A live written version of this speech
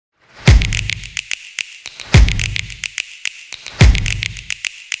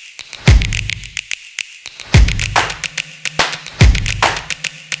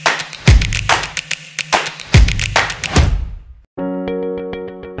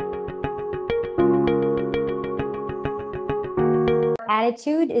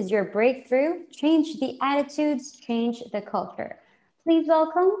attitude is your breakthrough. Change the attitudes, change the culture. Please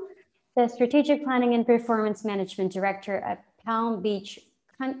welcome the Strategic Planning and Performance Management Director at Palm Beach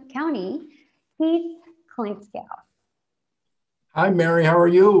County, Keith Klinkskow. Hi, Mary. How are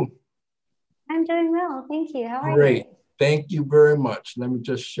you? I'm doing well. Thank you. How are you? Great. Thank you very much. Let me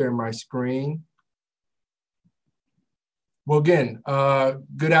just share my screen. Well, again,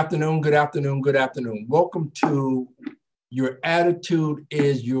 good afternoon, good afternoon, good afternoon. Welcome to Your Attitude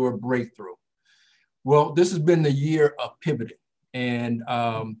is Your Breakthrough. Well, this has been the year of pivoting. And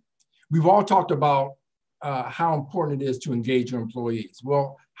we've all talked about how important it is to engage your employees.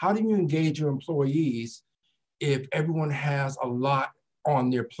 Well, how do you engage your employees if everyone has a lot on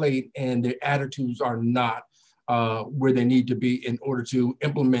their plate and their attitudes are not where they need to be in order to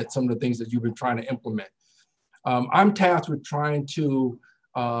implement some of the things that you've been trying to implement? I'm tasked with trying to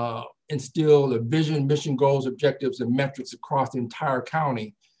instill the vision, mission, goals, objectives, and metrics across the entire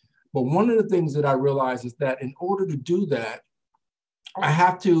county. But one of the things that I realize is that in order to do that, I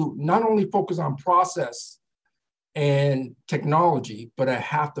have to not only focus on process and technology, but I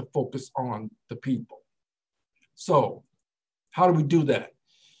have to focus on the people. So how do we do that?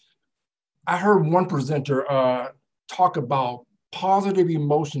 I heard one presenter talk about positive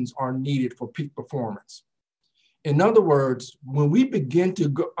emotions are needed for peak performance. In other words, when we begin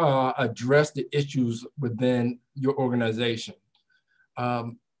to address the issues within your organization,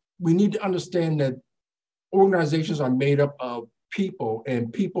 we need to understand that organizations are made up of people,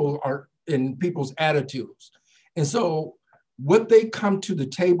 and people are in people's attitudes. And so what they come to the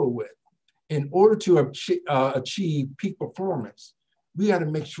table with, in order to achieve peak performance, we got to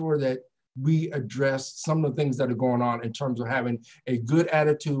make sure that we address some of the things that are going on in terms of having a good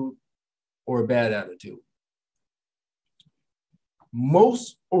attitude or a bad attitude.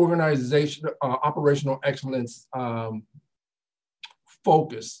 Most operational excellence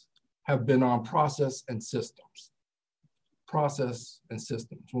focus have been on process and systems. Process and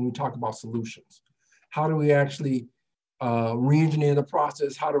systems, when we talk about solutions. How do we actually re-engineer the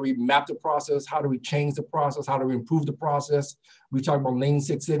process? How do we map the process? How do we change the process? How do we improve the process? We talk about Lean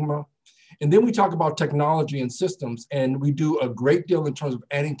Six Sigma. And then we talk about technology and systems, and we do a great deal in terms of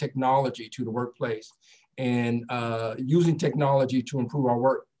adding technology to the workplace and using technology to improve our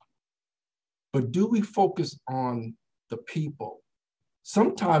work. But do we focus on the people?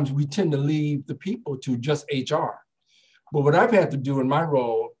 Sometimes we tend to leave the people to just HR. But what I've had to do in my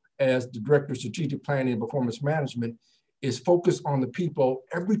role as the Director of Strategic Planning and Performance Management is focus on the people.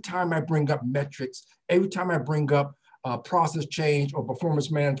 Every time I bring up metrics, every time I bring up process change or performance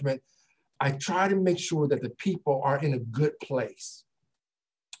management, I try to make sure that the people are in a good place.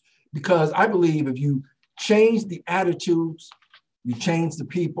 Because I believe if you change the attitudes, you change the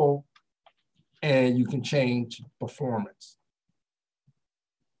people, and you can change performance.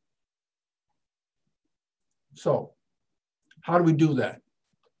 So, how do we do that?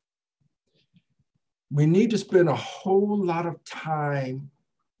 We need to spend a whole lot of time,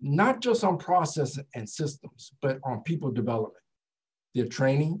 not just on process and systems, but on people development, their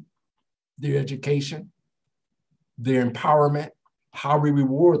training, their education, their empowerment, how we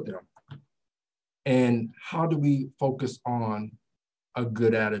reward them, and how do we focus on a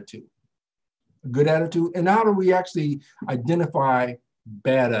good attitude. A good attitude, and how do we actually identify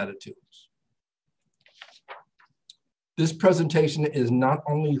bad attitudes? This presentation is not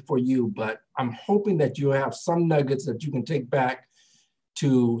only for you, but I'm hoping that you have some nuggets that you can take back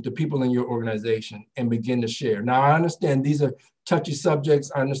to the people in your organization and begin to share. Now, I understand these are touchy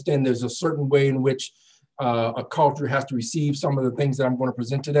subjects. I understand there's a certain way in which a culture has to receive some of the things that I'm going to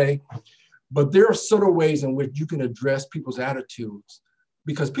present today, but there are subtle ways in which you can address people's attitudes,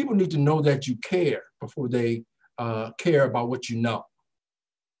 because people need to know that you care before they care about what you know.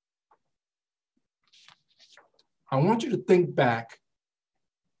 I want you to think back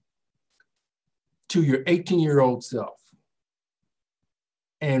to your 18-year-old self.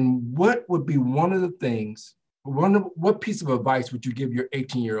 And what would be one of the things, what piece of advice would you give your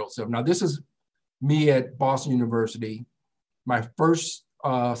 18-year-old self? Now, this is me at Boston University, my first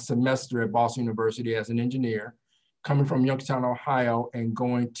semester at Boston University as an engineer, coming from Youngstown, Ohio, and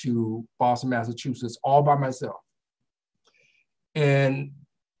going to Boston, Massachusetts, all by myself. And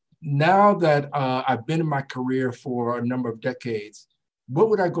now that I've been in my career for a number of decades, what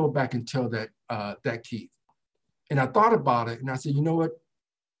would I go back and tell that Keith? And I thought about it, and I said, you know what?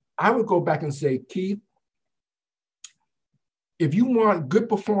 I would go back and say, Keith, if you want good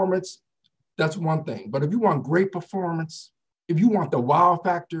performance, that's one thing. But if you want great performance, if you want the wow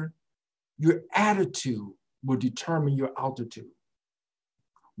factor, your attitude will determine your altitude.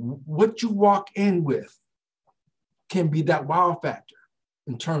 What you walk in with can be that wow factor.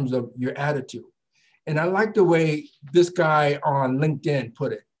 in terms of your attitude. And I like the way this guy on LinkedIn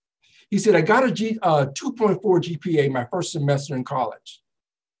put it. He said, I got a 2.4 GPA my first semester in college.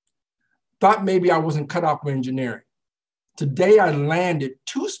 Thought maybe I wasn't cut out for engineering. Today, I landed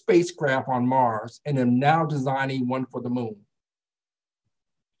 2 spacecraft on Mars and am now designing one for the moon.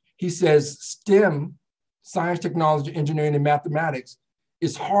 He says, STEM, science, technology, engineering, and mathematics,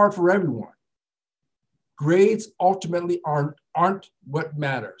 is hard for everyone. Grades ultimately aren't what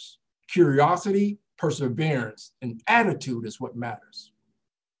matters. Curiosity, perseverance, and attitude is what matters.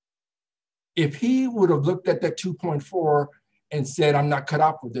 If he would have looked at that 2.4 and said, I'm not cut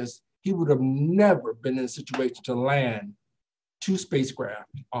out for this, he would have never been in a situation to land 2 spacecraft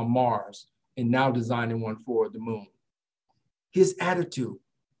on Mars and now designing one for the moon. His attitude,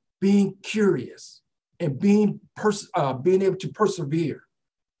 being curious and being able to persevere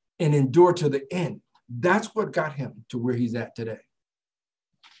and endure to the end, that's what got him to where he's at today.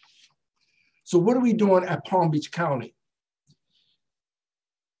 So what are we doing at Palm Beach County?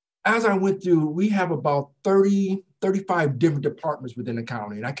 As I went through, we have about 30, 35 different departments within the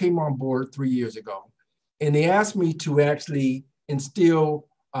county. And I came on board 3 years ago. And they asked me to actually instill,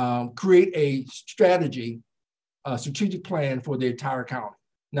 create a strategic plan for the entire county.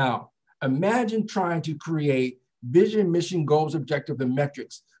 Now, imagine trying to create vision, mission, goals, objectives, and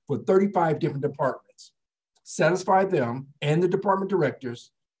metrics for 35 different departments, satisfy them and the department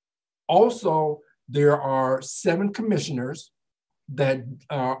directors. Also, there are 7 commissioners that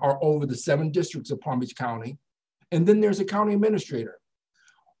are over the 7 districts of Palm Beach County. And then there's a county administrator.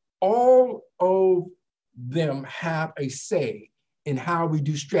 All of them have a say in how we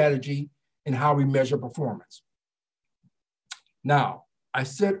do strategy and how we measure performance. Now, I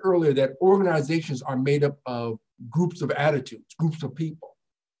said earlier that organizations are made up of groups of attitudes, groups of people.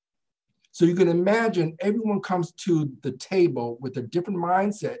 So you can imagine everyone comes to the table with a different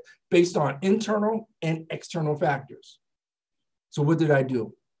mindset based on internal and external factors. So what did I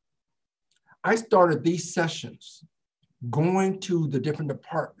do? I started these sessions going to the different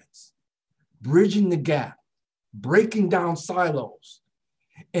departments, bridging the gap, breaking down silos.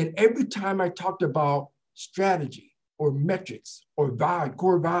 And every time I talked about strategy or metrics or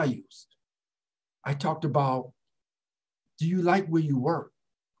core values, I talked about, do you like where you work?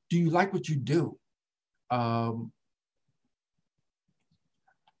 Do you like what you do?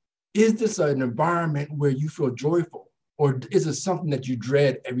 Is this an environment where you feel joyful? Or is it something that you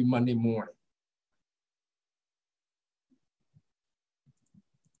dread every Monday morning?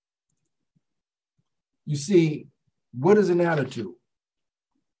 You see, what is an attitude?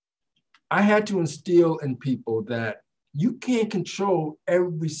 I had to instill in people that you can't control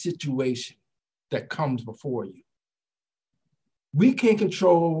every situation that comes before you. We can't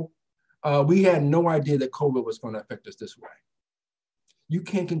control, we had no idea that COVID was going to affect us this way. You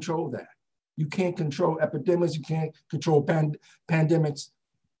can't control that. You can't control epidemics. You can't control pandemics.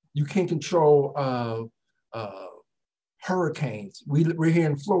 You can't control hurricanes. We're here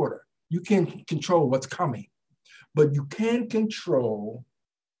in Florida. You can't control what's coming, but you can control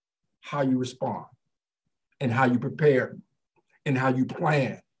how you respond and how you prepare and how you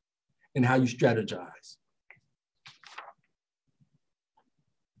plan and how you strategize.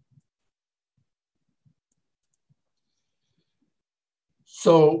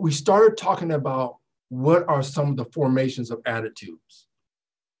 So we started talking about what are some of the formations of attitudes.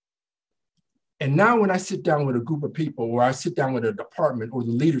 And now when I sit down with a group of people or I sit down with a department or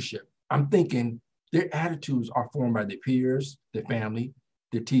the leadership, I'm thinking their attitudes are formed by their peers, their family,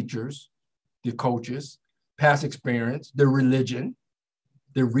 their teachers, their coaches, past experience, their religion,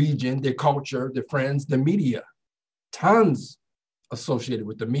 their region, their culture, their friends, the media. Tons associated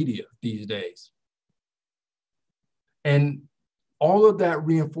with the media these days. And all of that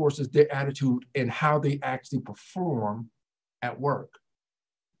reinforces their attitude and how they actually perform at work.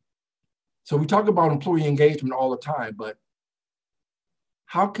 So we talk about employee engagement all the time, but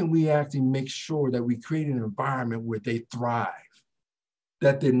how can we actually make sure that we create an environment where they thrive,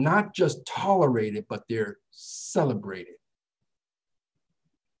 that they're not just tolerated, but they're celebrated?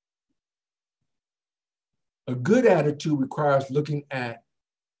 A good attitude requires looking at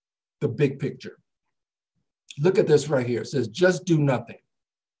the big picture. Look at this right here. It says, just do nothing.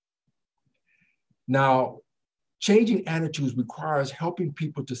 Now, changing attitudes requires helping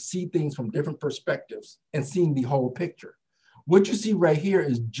people to see things from different perspectives and seeing the whole picture. What you see right here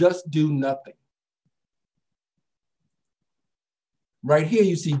is just do nothing. Right here,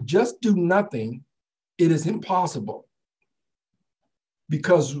 you see just do nothing. It is impossible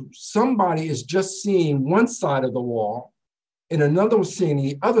because somebody is just seeing one side of the wall and another was seeing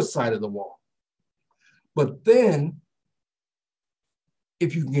the other side of the wall. But then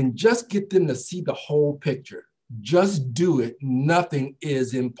if you can just get them to see the whole picture, just do it, nothing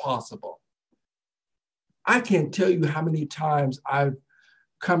is impossible. I can't tell you how many times I've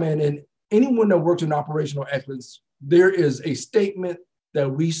come in, and anyone that works in operational excellence, there is a statement that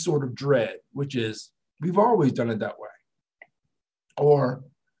we sort of dread, which is, we've always done it that way. Or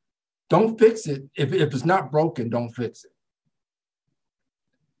don't fix it. If it's not broken, don't fix it.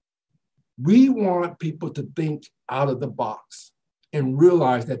 We want people to think out of the box and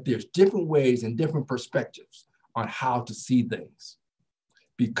realize that there's different ways and different perspectives on how to see things,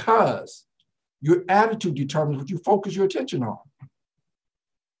 because your attitude determines what you focus your attention on.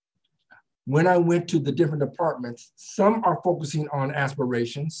 When I went to the different departments, some are focusing on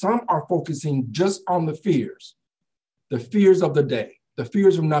aspiration, some are focusing just on the fears of the day, the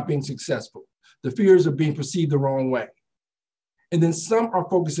fears of not being successful, the fears of being perceived the wrong way. And then some are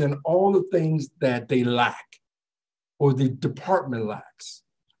focusing on all the things that they lack, or the department lacks,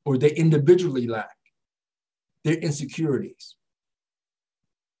 or they individually lack, their insecurities.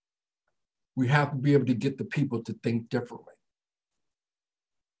 We have to be able to get the people to think differently.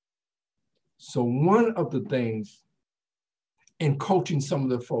 So one of the things in coaching some of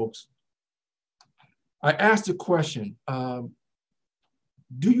the folks, I asked the question,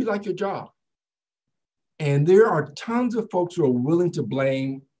 do you like your job? And there are tons of folks who are willing to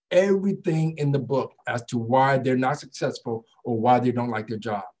blame everything in the book as to why they're not successful or why they don't like their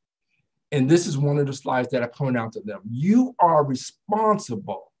job. And this is one of the slides that I point out to them. You are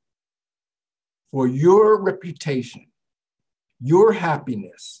responsible for your reputation, your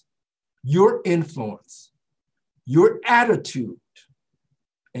happiness, your influence, your attitude,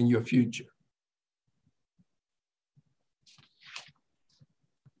 and your future.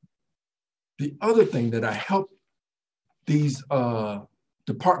 The other thing that I help these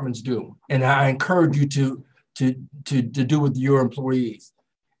departments do, and I encourage you to do with your employees,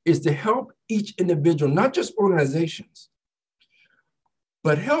 is to help each individual, not just organizations,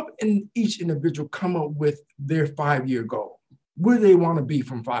 but help each individual come up with their 5-year goal. Where do they want to be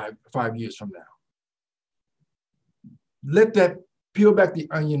from five years from now? Let that peel back the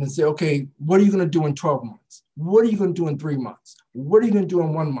onion and say, okay, what are you going to do in 12 months? What are you going to do in 3 months? What are you going to do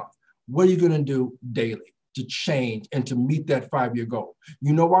in 1 month? What are you going to do daily to change and to meet that 5-year goal?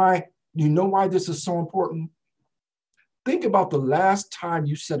 You know why? You know why this is so important? Think about the last time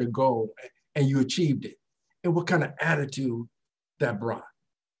you set a goal and you achieved it, and what kind of attitude that brought.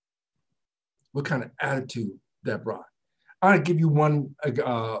 What kind of attitude that brought. I'll give you one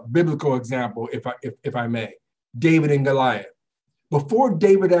biblical example, if I may. David and Goliath. Before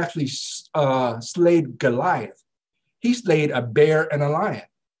David actually slayed Goliath, he slayed a bear and a lion.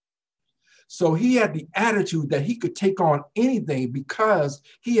 So he had the attitude that he could take on anything because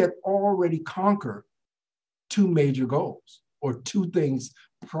he had already conquered 2 major goals, or 2 things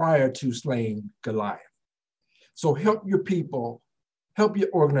prior to slaying Goliath. So help your people, help your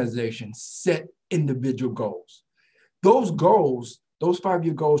organization set individual goals. Those goals, those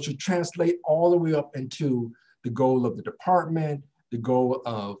 5-year goals, should translate all the way up into the goal of the department, the goal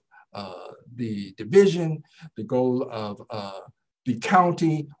of the division, the goal of the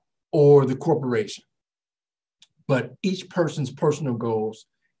county, or the corporation. But each person's personal goals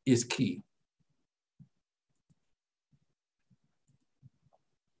is key.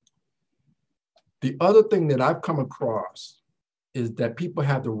 The other thing that I've come across is that people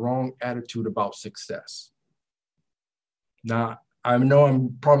have the wrong attitude about success. Now, I know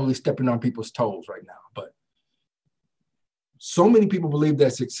I'm probably stepping on people's toes right now, but so many people believe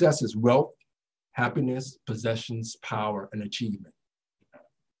that success is wealth, happiness, possessions, power, and achievement.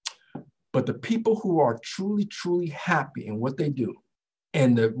 But the people who are truly, truly happy in what they do,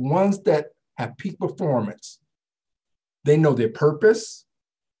 and the ones that have peak performance, they know their purpose.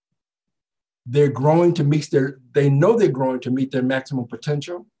 They're growing to meet they know they're growing to meet their maximum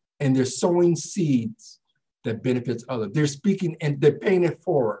potential, and they're sowing seeds that benefits others. They're speaking and they're paying it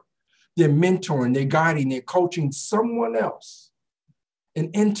forward. They're mentoring, they're guiding, they're coaching someone else,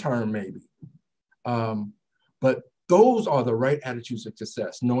 an intern maybe. But those are the right attitudes of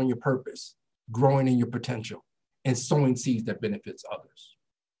success: knowing your purpose, growing in your potential, and sowing seeds that benefits others.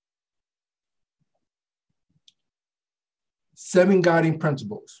 7 guiding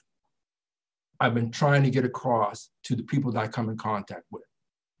principles I've been trying to get across to the people that I come in contact with.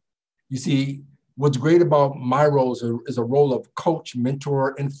 You see, what's great about my role is a role of coach,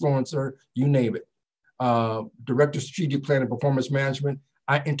 mentor, influencer, you name it. Director of Strategic Planning and Performance Management.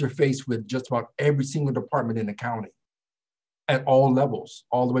 I interface with just about every single department in the county at all levels,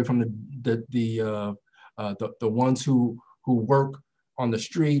 all the way from the ones who work on the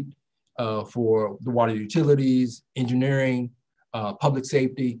street for the water utilities, engineering, public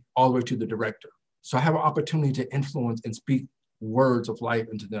safety, all the way to the director. So I have an opportunity to influence and speak words of life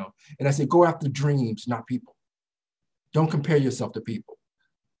into them. And I say, go after dreams, not people. Don't compare yourself to people.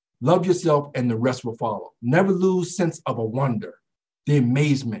 Love yourself and the rest will follow. Never lose sense of a wonder, the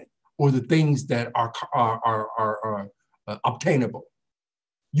amazement, or the things that are obtainable.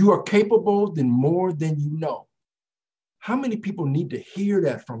 You are capable than more than you know. How many people need to hear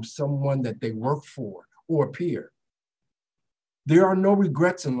that from someone that they work for or a peer? There are no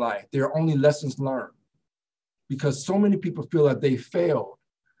regrets in life. There are only lessons learned, because so many people feel that they failed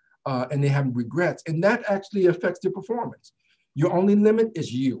and they have regrets, and that actually affects their performance. Your only limit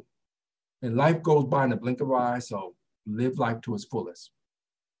is you, and life goes by in a blink of an eye, so live life to its fullest.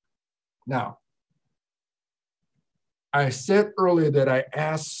 Now, I said earlier that I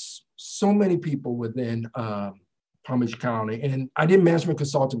asked so many people within Palm Beach County, and I did management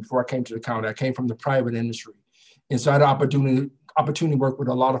consulting before I came to the county. I came from the private industry. And so I had an opportunity to work with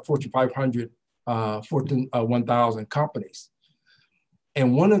a lot of Fortune 500, Fortune 1000 companies.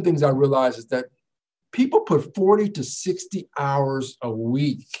 And one of the things I realized is that people put 40 to 60 hours a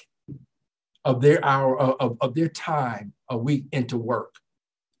week of their time a week into work.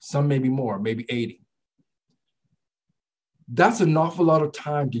 Some maybe more, maybe 80. That's an awful lot of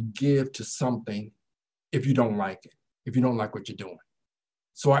time to give to something if you don't like it, if you don't like what you're doing.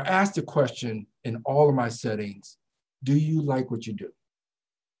 So I asked the question in all of my settings, do you like what you do?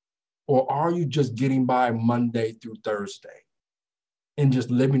 Or are you just getting by Monday through Thursday and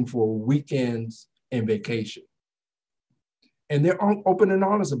just living for weekends and vacation? And they're open and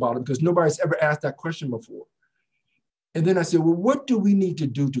honest about it, because nobody's ever asked that question before. And then I said, well, what do we need to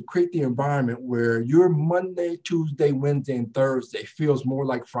do to create the environment where your Monday, Tuesday, Wednesday, and Thursday feels more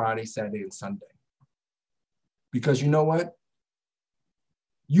like Friday, Saturday, and Sunday? Because you know what?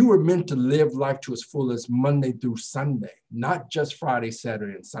 You were meant to live life to its fullest Monday through Sunday, not just Friday,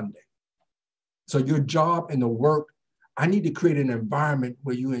 Saturday, and Sunday. So your job and the work, I need to create an environment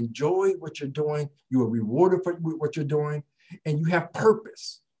where you enjoy what you're doing, you are rewarded for what you're doing, and you have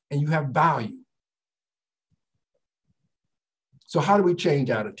purpose and you have value. So how do we change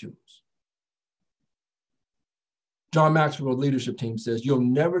attitudes? John Maxwell's leadership team says, you'll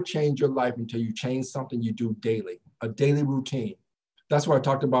never change your life until you change something you do daily, a daily routine. That's why I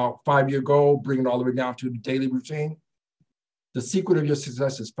talked about 5-year goal, bringing it all the way down to the daily routine. The secret of your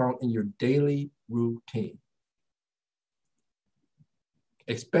success is found in your daily routine.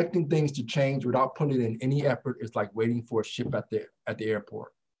 Expecting things to change without putting in any effort is like waiting for a ship at the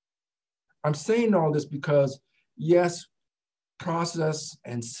airport. I'm saying all this because, yes, process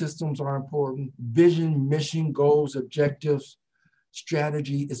and systems are important. Vision, mission, goals, objectives,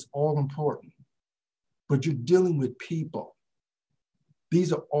 strategy is all important. But you're dealing with people.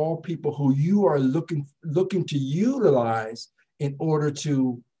 These are all people who you are looking to utilize in order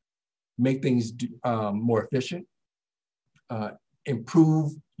to make things more efficient,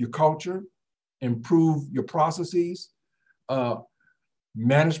 improve your culture, improve your processes,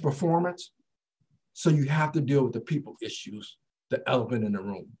 manage performance. So you have to deal with the people issues, the elephant in the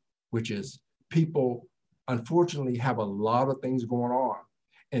room, which is people, unfortunately, have a lot of things going on.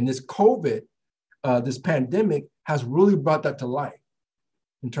 And this COVID, this pandemic has really brought that to light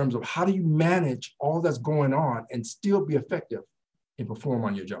in terms of how do you manage all that's going on and still be effective and perform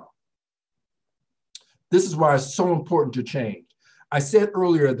on your job. This is why it's so important to change. I said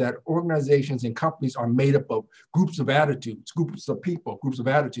earlier that organizations and companies are made up of groups of attitudes, groups of people, groups of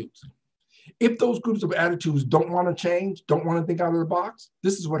attitudes. If those groups of attitudes don't want to change, don't want to think out of the box,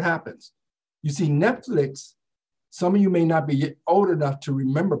 this is what happens. You see, Netflix, some of you may not be old enough to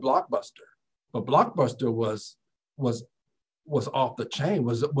remember Blockbuster, but Blockbuster was off the chain,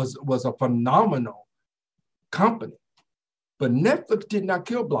 was a phenomenal company. But Netflix did not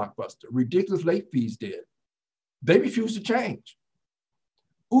kill Blockbuster. Ridiculous late fees did. They refused to change.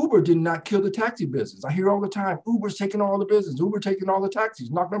 Uber did not kill the taxi business. I hear all the time, Uber's taking all the business, Uber taking all the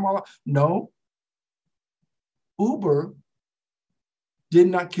taxis, knocking them all out. No, Uber did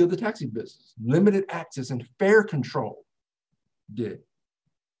not kill the taxi business. Limited access and fare control did.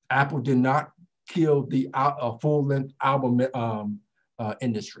 Apple did not kill the full-length album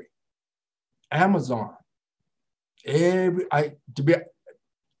industry. Amazon, to be a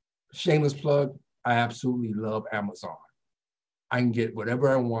shameless plug, I absolutely love Amazon. I can get whatever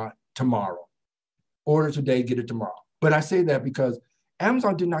I want tomorrow. Order today, get it tomorrow. But I say that because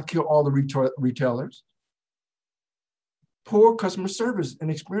Amazon did not kill all the retailers. Poor customer service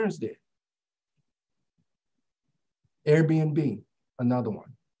and experience did. Airbnb, another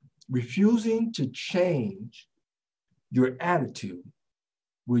one. Refusing to change your attitude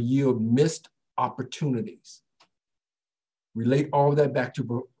will yield missed opportunities. Relate all of that back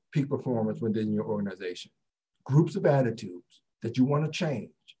to peak performance within your organization. Groups of attitudes that you want to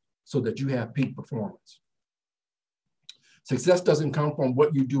change so that you have peak performance. Success doesn't come from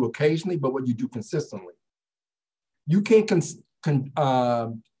what you do occasionally, but what you do consistently. You can't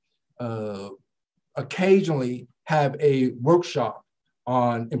occasionally have a workshop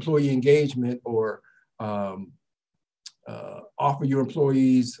on employee engagement or offer your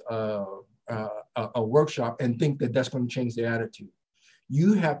employees a workshop and think that that's going to change their attitude.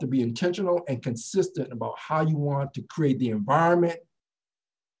 You have to be intentional and consistent about how you want to create the environment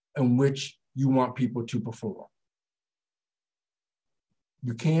in which you want people to perform.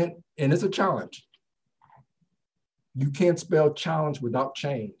 You can't, and it's a challenge. You can't spell challenge without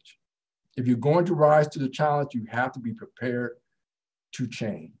change. If you're going to rise to the challenge, you have to be prepared to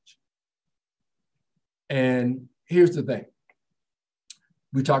change. And here's the thing.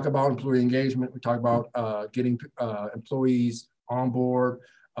 We talk about employee engagement. We talk about getting employees on board,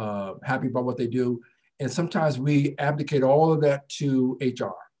 happy about what they do. And sometimes we abdicate all of that to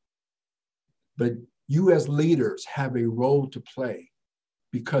HR. But you as leaders have a role to play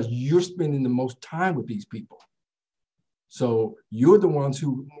because you're spending the most time with these people. So you're the ones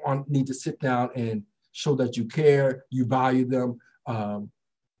who need to sit down and show that you care, you value them,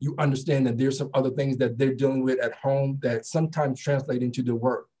 you understand that there's some other things that they're dealing with at home that sometimes translate into their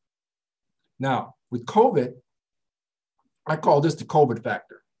work. Now, with COVID, I call this the COVID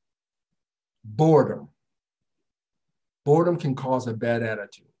factor. Boredom. Boredom can cause a bad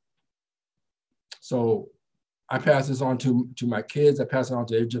attitude. So I pass this on to my kids. I pass it on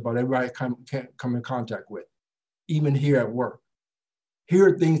to just about everybody I come in contact with, even here at work. Here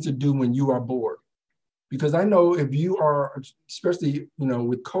are things to do when you are bored. Because I know if you are, especially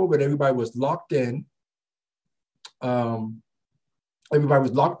with COVID, everybody was locked in. Everybody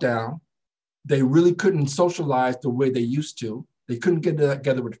was locked down. They really couldn't socialize the way they used to. They couldn't get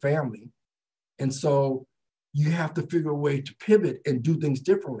together with family. And so you have to figure a way to pivot and do things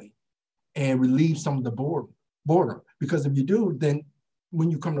differently and relieve some of the boredom. Because if you do, then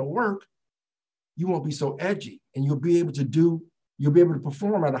when you come to work, you won't be so edgy and you'll be able to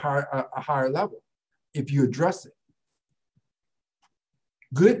perform at a higher level if you address it.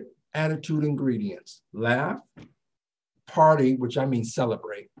 Good attitude ingredients: laugh, party, which I mean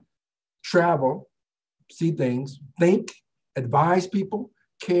celebrate, travel, see things, think, advise people,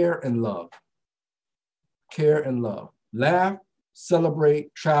 care and love. Care and love. Laugh,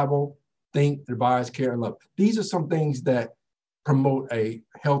 celebrate, travel, think, advise, care, and love. These are some things that promote a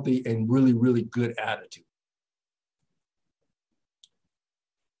healthy and really, really good attitude.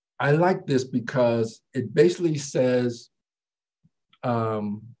 I like this because it basically says,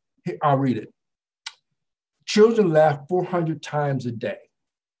 I'll read it. Children laugh 400 times a day.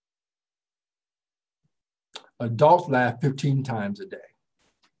 Adults laugh 15 times a day.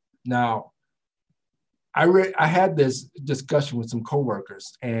 Now, I had this discussion with some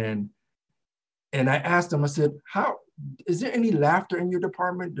coworkers and I asked them, I said, is there any laughter in your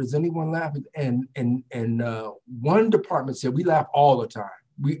department? Does anyone laugh? And one department said, we laugh all the time.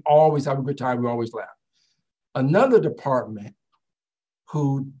 We always have a good time. We always laugh. Another department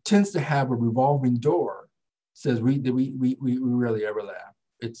who tends to have a revolving door says, we rarely ever laugh.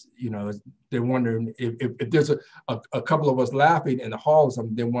 It's, they're wondering if there's a couple of us laughing in the hall or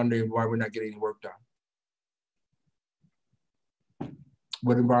something, they're wondering why we're not getting any work done.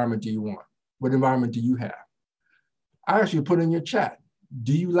 What environment do you want? What environment do you have? I actually put in your chat,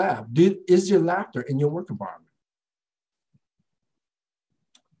 do you laugh? Is your laughter in your work environment?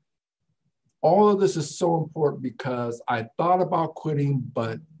 All of this is so important because I thought about quitting,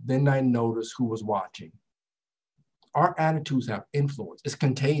 but then I noticed who was watching. Our attitudes have influence. It's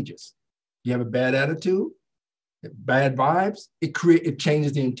contagious. You have a bad attitude, bad vibes, it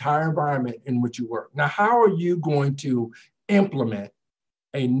changes the entire environment in which you work. Now, how are you going to implement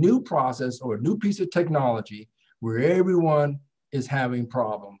a new process or a new piece of technology where everyone is having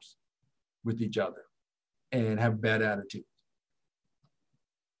problems with each other and have bad attitudes?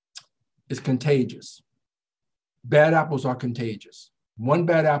 It's contagious. Bad apples are contagious. One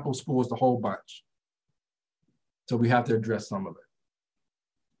bad apple spoils the whole bunch. So we have to address some of it.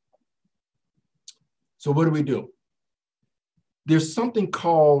 So what do? There's something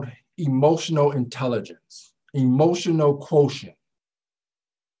called emotional intelligence, emotional quotient.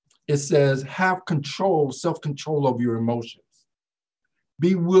 It says, have control, self-control of your emotions.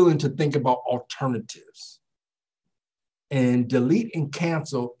 Be willing to think about alternatives and delete and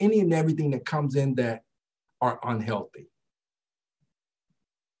cancel any and everything that comes in that are unhealthy.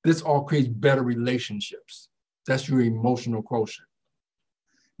 This all creates better relationships. That's your emotional quotient.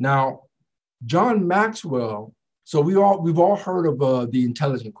 Now, John Maxwell So we've all heard of the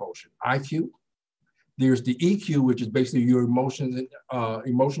intelligence quotient, IQ. There's the EQ, which is basically your emotions and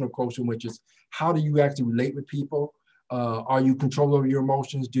emotional quotient, which is how do you actually relate with people? Are you control over your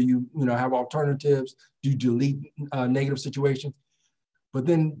emotions? Do you have alternatives? Do you delete negative situations? But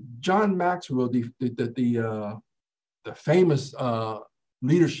then John Maxwell, the famous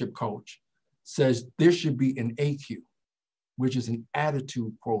leadership coach, says there should be an AQ, which is an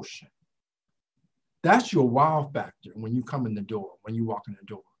attitude quotient. That's your wow factor when you come in the door, when you walk in the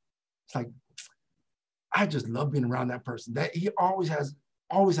door. It's like, I just love being around that person. That he always has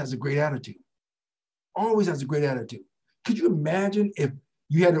a great attitude. Always has a great attitude. Could you imagine if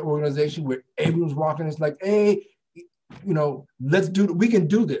you had an organization where everyone's walking, it's like, hey, let's we can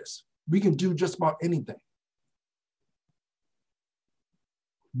do this. We can do just about anything.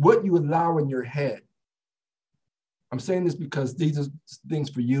 What you allow in your head. I'm saying this because these are things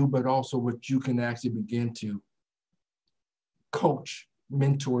for you, but also what you can actually begin to coach,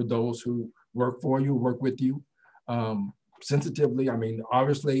 mentor those who work for you, work with you, sensitively. I mean,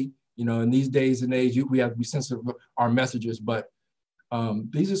 obviously, in these days and age, we have to be sensitive of our messages, but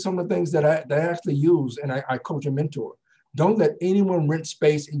these are some of the things that I actually use and I coach and mentor. Don't let anyone rent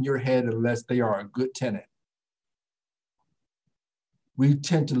space in your head unless they are a good tenant. We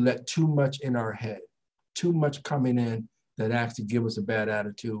tend to let too much in our head, too much coming in that actually give us a bad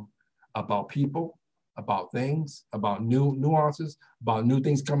attitude about people, about things, about new nuances, about new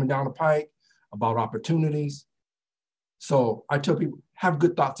things coming down the pike, about opportunities. So I tell people, have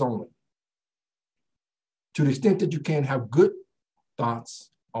good thoughts only. To the extent that you can, have good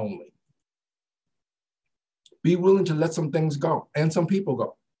thoughts only. Be willing to let some things go and some people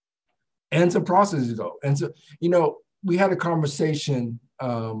go and some processes go. And so, we had a conversation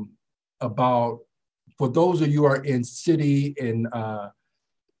about, for those of you who are in city and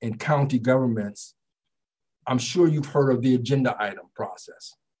county governments, I'm sure you've heard of the agenda item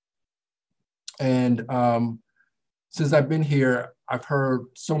process. And since I've been here, I've heard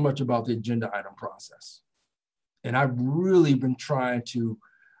so much about the agenda item process. And I've really been trying to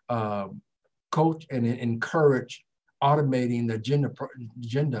coach and encourage automating the agenda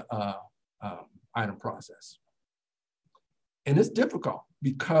item process. And it's difficult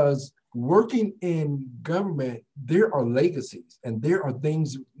because working in government, there are legacies and there are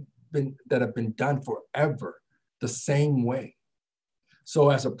things that have been done forever the same way.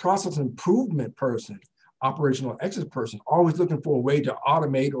 So as a process improvement person, operational excellence person, always looking for a way to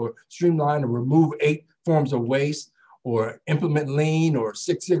automate or streamline or remove 8 forms of waste or implement lean or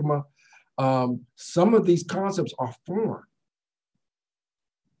Six Sigma, some of these concepts are foreign.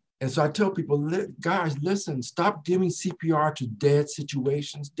 And so I tell people, guys, listen, stop giving CPR to dead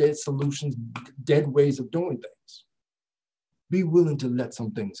situations, dead solutions, dead ways of doing things. Be willing to let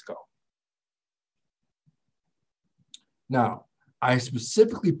some things go. Now, I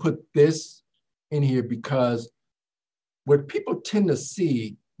specifically put this in here because what people tend to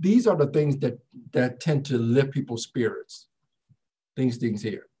see, these are the things that tend to lift people's spirits. Things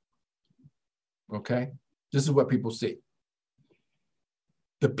here. Okay? This is what people see.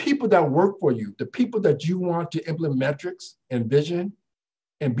 The people that work for you, the people that you want to implement metrics and vision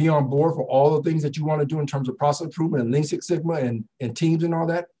and be on board for all the things that you want to do in terms of process improvement and Lean Six Sigma and teams and all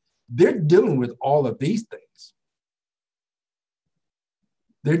that, they're dealing with all of these things.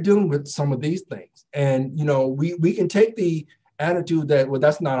 They're dealing with some of these things. And, we can take the attitude that, well,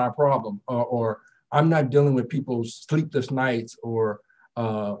 that's not our problem, or I'm not dealing with people's sleepless nights or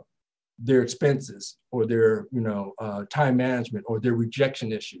their expenses or their, time management or their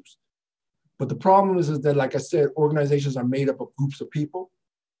rejection issues. But the problem is that, like I said, organizations are made up of groups of people.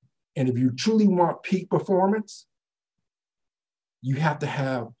 And if you truly want peak performance, you have to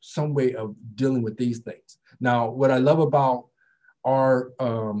have some way of dealing with these things. Now, what I love about our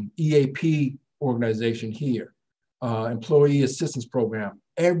EAP organization here, Employee Assistance Program,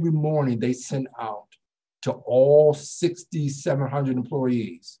 every morning they send out to all 6,700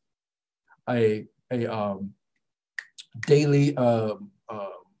 employees a daily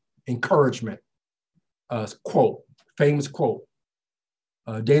encouragement quote, famous quote,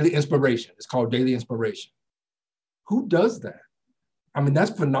 daily inspiration. It's called daily inspiration. Who does that? I mean,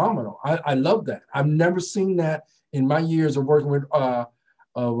 that's phenomenal. I love that. I've never seen that in my years of working with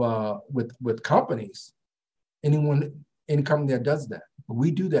companies. Any company that does that. But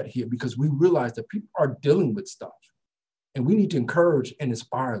we do that here because we realize that people are dealing with stuff and we need to encourage and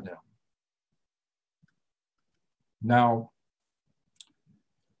inspire them. Now,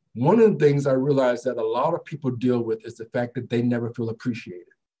 one of the things I realized that a lot of people deal with is the fact that they never feel appreciated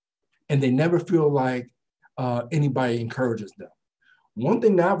and they never feel like anybody encourages them. One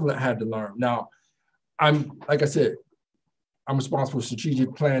thing that I've had to learn, now, like I said, I'm responsible for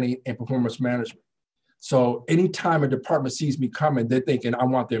strategic planning and performance management. So anytime a department sees me coming, they're thinking, I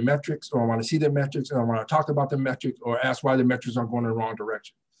want their metrics, or I want to see their metrics, or I want to talk about their metrics, or ask why the metrics are going in the wrong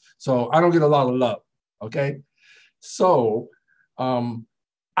direction. So I don't get a lot of love, okay? So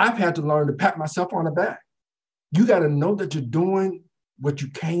I've had to learn to pat myself on the back. You got to know that you're doing what you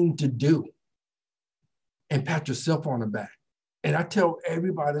came to do and pat yourself on the back. And I tell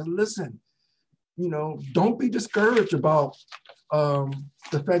everybody, listen, you know, don't be discouraged about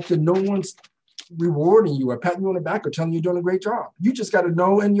the fact that no one's rewarding you or patting you on the back or telling you you're doing a great job. You just got to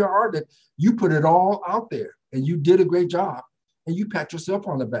know in your heart that you put it all out there and you did a great job, and you pat yourself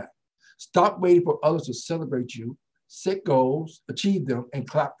on the back. Stop waiting for others to celebrate you. Set goals, achieve them, and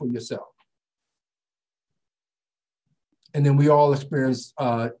clap for yourself. And then we all experience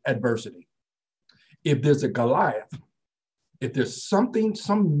adversity. If there's a Goliath, if there's something,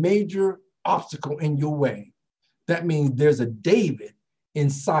 some major obstacle in your way, that means there's a David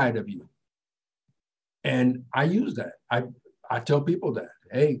inside of you. And I use that. I tell people that,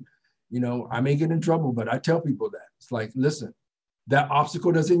 hey, you know, I may get in trouble, but I tell people that. It's like, listen, that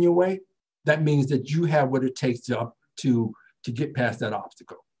obstacle that's in your way, that means that you have what it takes to get past that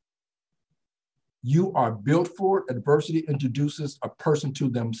obstacle. You are built for it. Adversity introduces a person to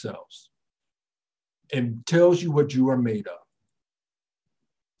themselves and tells you what you are made of.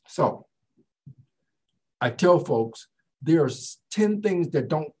 So I tell folks, there are 10 things that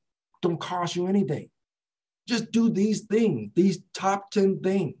don't cost you anything. Just do these things, these top 10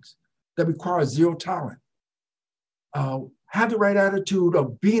 things that require zero talent. Have the right attitude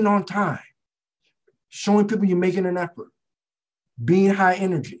of being on time, showing people you're making an effort, being high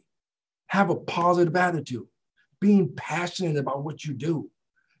energy, have a positive attitude, being passionate about what you do.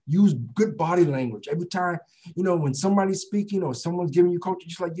 Use good body language. Every time, you know, when somebody's speaking or someone's giving you coaching,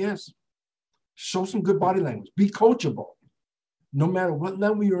 just like, yes, show some good body language. Be coachable, no matter what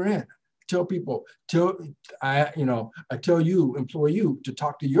level you're in. Tell people, I tell you, implore you to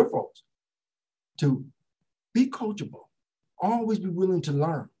talk to your folks, to be coachable. Always be willing to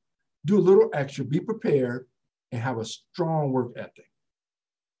learn. Do a little extra, be prepared, and have a strong work ethic.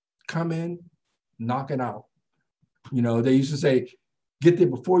 Come in, knock it out. You know, they used to say, get there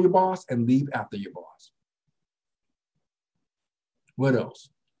before your boss and leave after your boss. What else?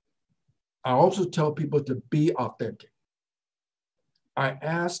 I also tell people to be authentic. I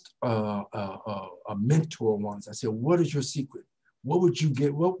asked a mentor once, I said, what is your secret? What would you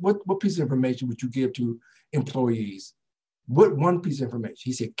give? What piece of information would you give to employees? What one piece of information?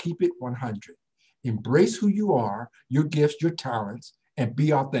 He said, keep it 100. Embrace who you are, your gifts, your talents, and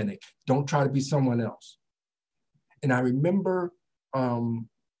be authentic. Don't try to be someone else. And I remember,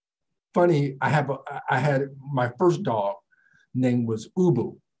 funny, I had my first dog name was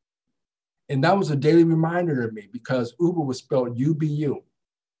Ubu. And that was a daily reminder to me because Ubu was spelled U-B-U.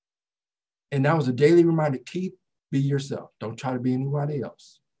 And that was a daily reminder, be yourself. Don't try to be anybody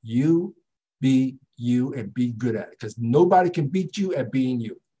else. You, be you, and be good at it because nobody can beat you at being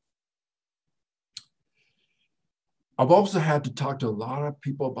you. I've also had to talk to a lot of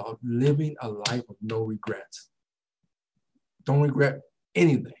people about living a life of no regrets. Don't regret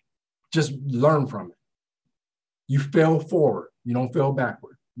anything. Just learn from it. You fail forward. You don't fail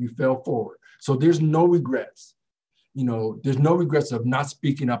backward. You fail forward. So there's no regrets. You know, there's no regrets of not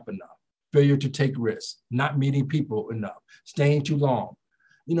speaking up enough, failure to take risks, not meeting people enough, staying too long.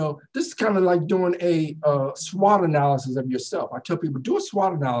 You know, this is kind of like doing a SWOT analysis of yourself. I tell people, do a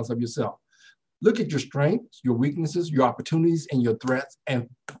SWOT analysis of yourself. Look at your strengths, your weaknesses, your opportunities, and your threats, and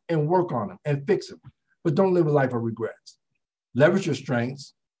work on them and fix them. But don't live a life of regrets. Leverage your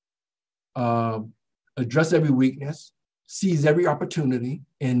strengths, address every weakness, seize every opportunity,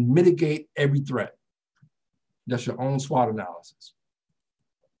 and mitigate every threat. That's your own SWOT analysis.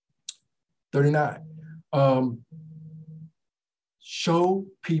 39. Show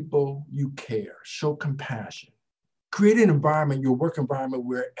people you care. Show compassion. Create an environment, your work environment,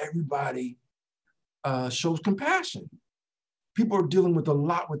 where everybody shows compassion. People are dealing with a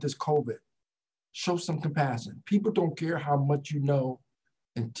lot with this COVID. Show some compassion. People don't care how much you know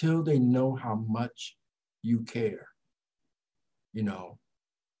until they know how much you care. You know,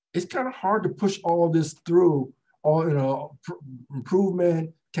 it's kind of hard to push all this through,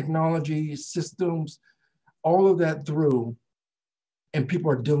 improvement, technology, systems, all of that through, and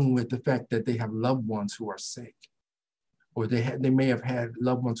people are dealing with the fact that they have loved ones who are sick, or they may have had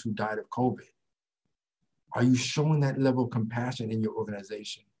loved ones who died of COVID. Are you showing that level of compassion in your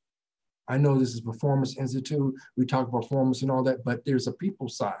organization? I know this is Performance Institute. We talk about performance and all that, but there's a people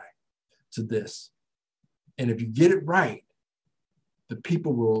side to this. And if you get it right, the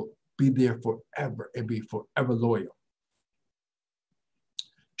people will be there forever and be forever loyal.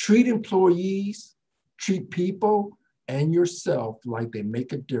 Treat employees, treat people and yourself like they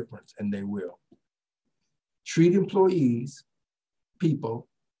make a difference, and they will. Treat employees, people,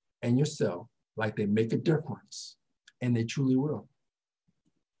 and yourself like they make a difference, and they truly will.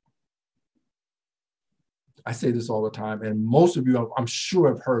 I say this all the time, and most of you, I'm sure,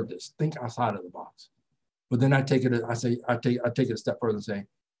 have heard this. Think outside of the box. But then I take it a step further and say,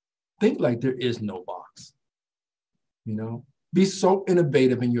 think like there is no box. You know, be so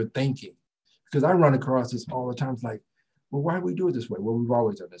innovative in your thinking, because I run across this all the time. It's like, well, why do we do it this way? Well, we've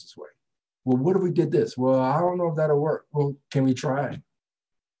always done this way. Well, what if we did this? Well, I don't know if that'll work. Well, can we try it?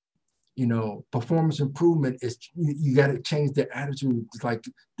 You know, performance improvement is, you got to change their attitude. It's like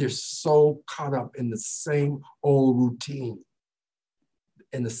they're so caught up in the same old routine,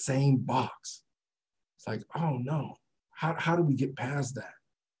 in the same box. It's like, oh no, how do we get past that?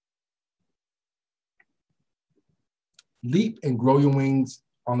 Leap and grow your wings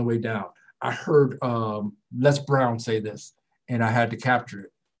on the way down. I heard Les Brown say this, and I had to capture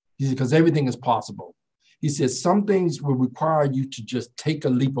it. He said, because everything is possible. He said, some things will require you to just take a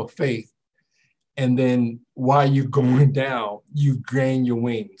leap of faith, and then while you're going down, you gain your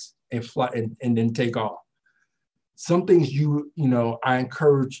wings and fly and then take off. Some things I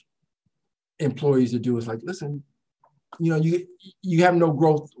encourage employees to do is like, listen, you have no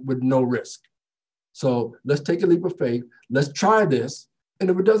growth with no risk. So let's take a leap of faith. Let's try this. And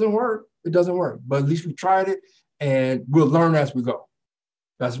if it doesn't work, it doesn't work. But at least we tried it, and we'll learn as we go.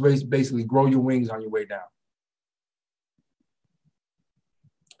 That's basically grow your wings on your way down.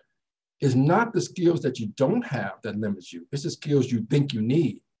 It's not the skills that you don't have that limits you. It's the skills you think you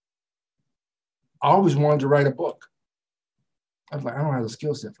need. I always wanted to write a book. I was like, I don't have the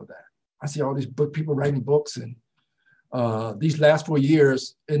skill set for that. I see all these people writing books, and these last 4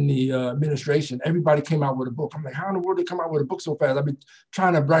 years in the administration, everybody came out with a book. I'm like, how in the world did they come out with a book so fast? I've been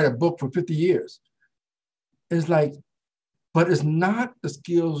trying to write a book for 50 years. It's like, but it's not the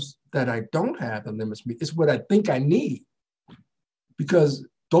skills that I don't have that limits me. It's what I think I need, because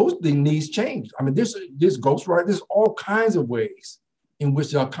those needs change. I mean, there's ghostwriting. There's all kinds of ways in which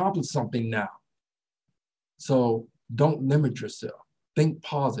to accomplish something now. So don't limit yourself. Think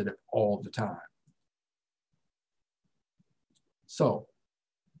positive all the time. So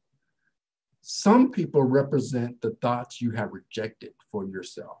some people represent the thoughts you have rejected for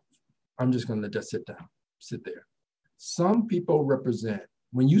yourself. I'm just going to let that sit there. Some people represent,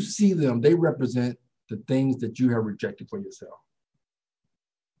 when you see them, they represent the things that you have rejected for yourself.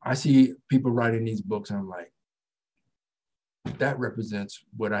 I see people writing these books, and I'm like, that represents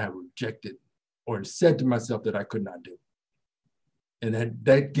what I have rejected or said to myself that I could not do. And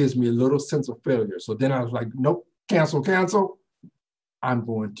that gives me a little sense of failure. So then I was like, nope, cancel. I'm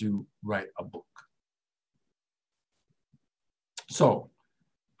going to write a book. So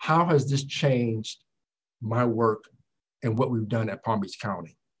how has this changed my work and what we've done at Palm Beach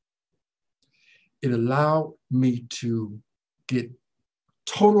County? It allowed me to get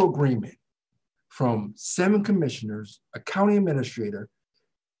total agreement from 7 commissioners, a county administrator,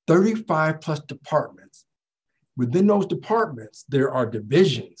 35 plus departments. Within those departments, there are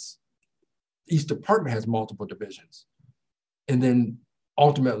divisions. Each department has multiple divisions. And then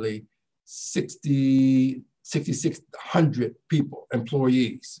ultimately 6,600 people,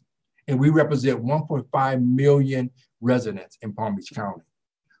 employees. And we represent 1.5 million residents in Palm Beach County.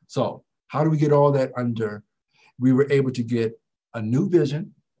 So how do we get all that under? We were able to get a new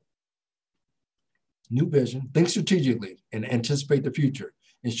vision, think strategically and anticipate the future.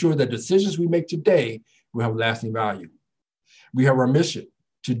 Ensure that decisions we make today will have lasting value. We have our mission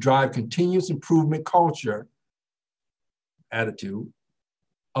to drive continuous improvement culture, attitude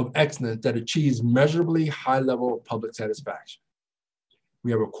of excellence that achieves measurably high level of public satisfaction.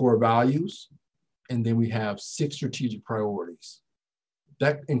 We have our core values, and then we have 6 strategic priorities.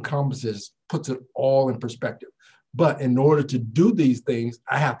 That encompasses, puts it all in perspective. But in order to do these things,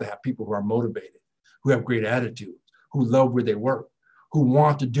 I have to have people who are motivated, who have great attitudes, who love where they work, who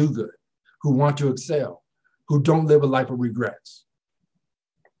want to do good, who want to excel, who don't live a life of regrets.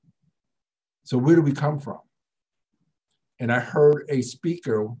 So where do we come from? And I heard a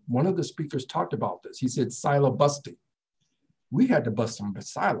speaker, one of the speakers talked about this. He said silo busting. We had to bust some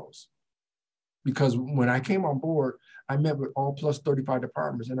silos, because when I came on board, I met with all plus 35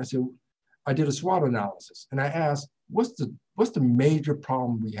 departments, and I said, I did a SWOT analysis, and I asked, what's the major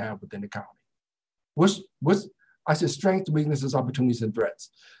problem we have within the county? I said, strengths, weaknesses, opportunities, and threats.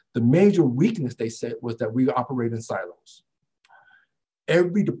 The major weakness, they said, was that we operate in silos.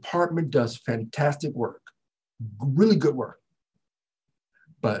 Every department does fantastic work, really good work,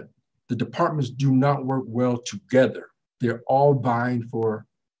 but the departments do not work well together. They're all vying for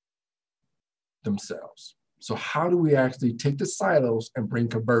themselves. So how do we actually take the silos and bring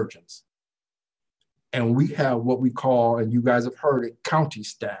convergence? And we have what we call, and you guys have heard it, county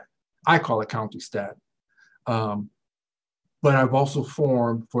stat. I call it county stat. But I've also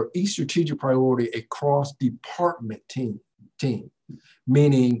formed for each strategic priority a cross-department team,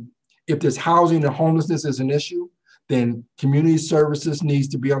 meaning if there's housing and homelessness is an issue, then community services needs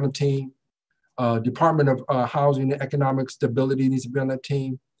to be on the team. Department of Housing and Economic Stability needs to be on that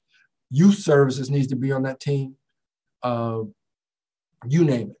team. Youth services needs to be on that team. You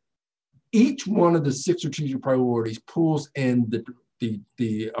name it. Each one of the 6 strategic priorities pulls in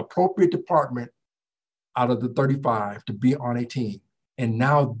the appropriate department out of the 35 to be on a team. And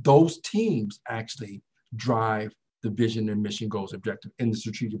now those teams actually drive the vision and mission, goals, objective in the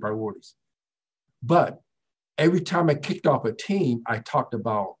strategic priorities. But every time I kicked off a team, I talked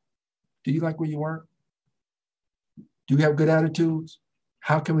about, do you like where you work? Do you have good attitudes?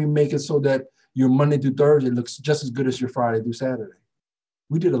 How can we make it so that your Monday through Thursday looks just as good as your Friday through Saturday?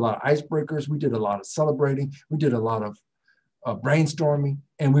 We did a lot of icebreakers. We did a lot of celebrating. We did a lot of brainstorming,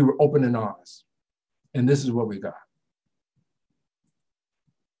 and we were open and honest. And this is what we got.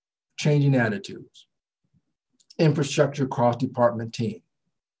 Changing attitudes. Infrastructure cross-department team.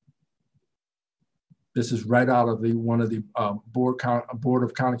 This is right out of one of the Board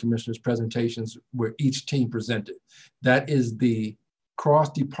of County Commissioners presentations where each team presented. That is the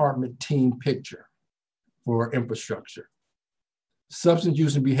cross-department team picture for infrastructure. Substance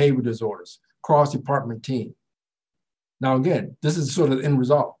use and behavior disorders, cross-department team. Now again, this is sort of the end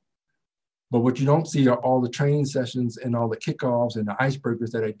result. But what you don't see are all the training sessions and all the kickoffs and the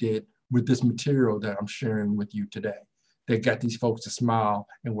icebreakers that I did with this material that I'm sharing with you today. They got these folks to smile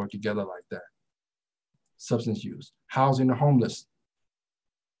and work together like that. Substance use, housing the homeless.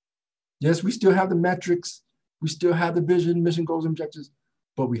 Yes, we still have the metrics. We still have the vision, mission, goals, and objectives,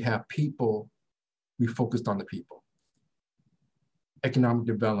 but we have people. We focused on the people. Economic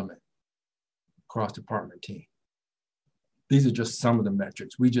development, cross-department team. These are just some of the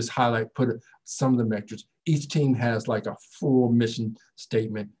metrics. We just put some of the metrics. Each team has like a full mission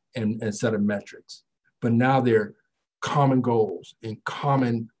statement and set of metrics, but now they're common goals and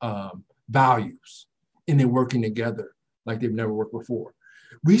common values, and they're working together like they've never worked before.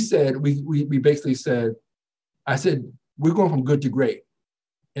 We basically said, I said, we're going from good to great.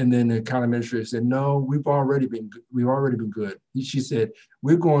 And then the county administrator said, no, we've already been good. She said,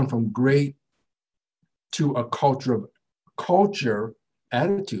 we're going from great to a culture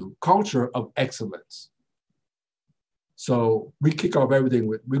of excellence. So we kick off everything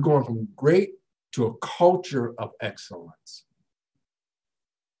with, we're going from great to a culture of excellence.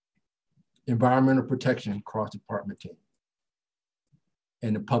 Environmental protection, cross-department team.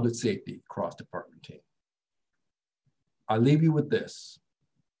 And the public safety, cross-department team. I leave you with this.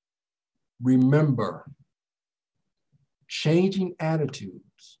 Remember, changing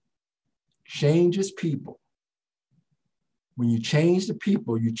attitudes changes people. When you change the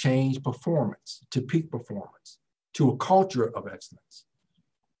people, you change performance to peak performance, to a culture of excellence.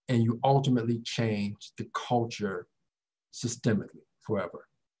 And you ultimately change the culture systemically forever.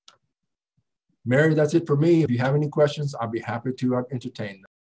 Mary, that's it for me. If you have any questions, I'll be happy to entertain them.